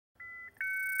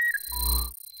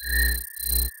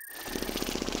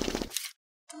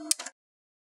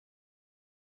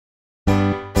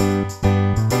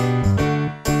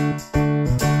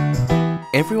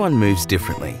Everyone moves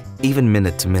differently, even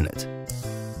minute to minute.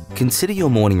 Consider your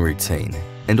morning routine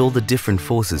and all the different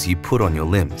forces you put on your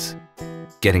limbs.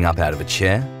 Getting up out of a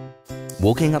chair,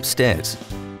 walking upstairs,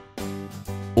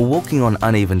 or walking on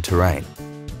uneven terrain.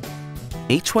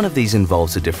 Each one of these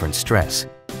involves a different stress,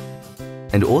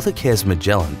 and Orthocare's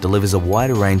Magellan delivers a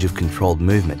wider range of controlled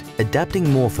movement,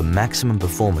 adapting more for maximum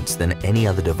performance than any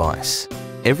other device.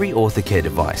 Every Orthocare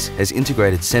device has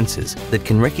integrated sensors that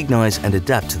can recognize and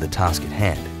adapt to the task at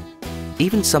hand.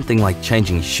 Even something like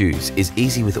changing shoes is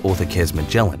easy with Orthocare's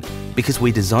Magellan because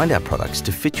we designed our products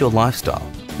to fit your lifestyle,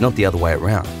 not the other way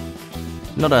around.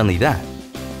 Not only that,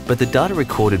 but the data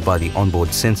recorded by the onboard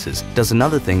sensors does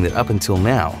another thing that up until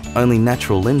now, only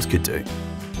natural limbs could do.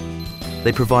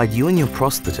 They provide you and your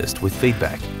prosthetist with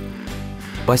feedback.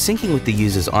 By syncing with the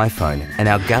user's iPhone and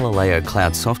our Galileo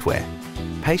cloud software,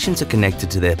 patients are connected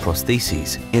to their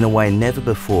prostheses in a way never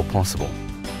before possible.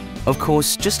 Of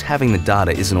course, just having the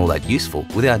data isn't all that useful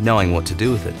without knowing what to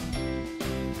do with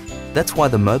it. That's why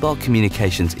the mobile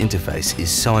communications interface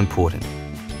is so important.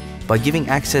 By giving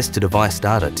access to device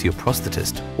data to your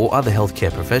prosthetist or other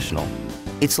healthcare professional,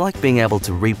 it's like being able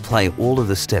to replay all of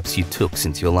the steps you took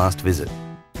since your last visit.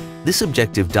 This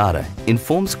objective data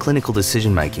informs clinical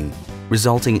decision-making,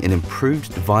 resulting in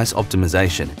improved device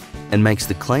optimization and makes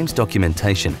the claims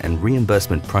documentation and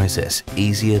reimbursement process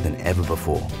easier than ever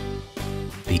before.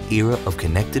 The era of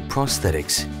connected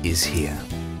prosthetics is here.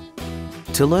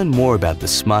 To learn more about the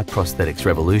smart prosthetics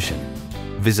revolution,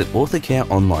 visit Orthocare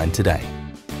online today.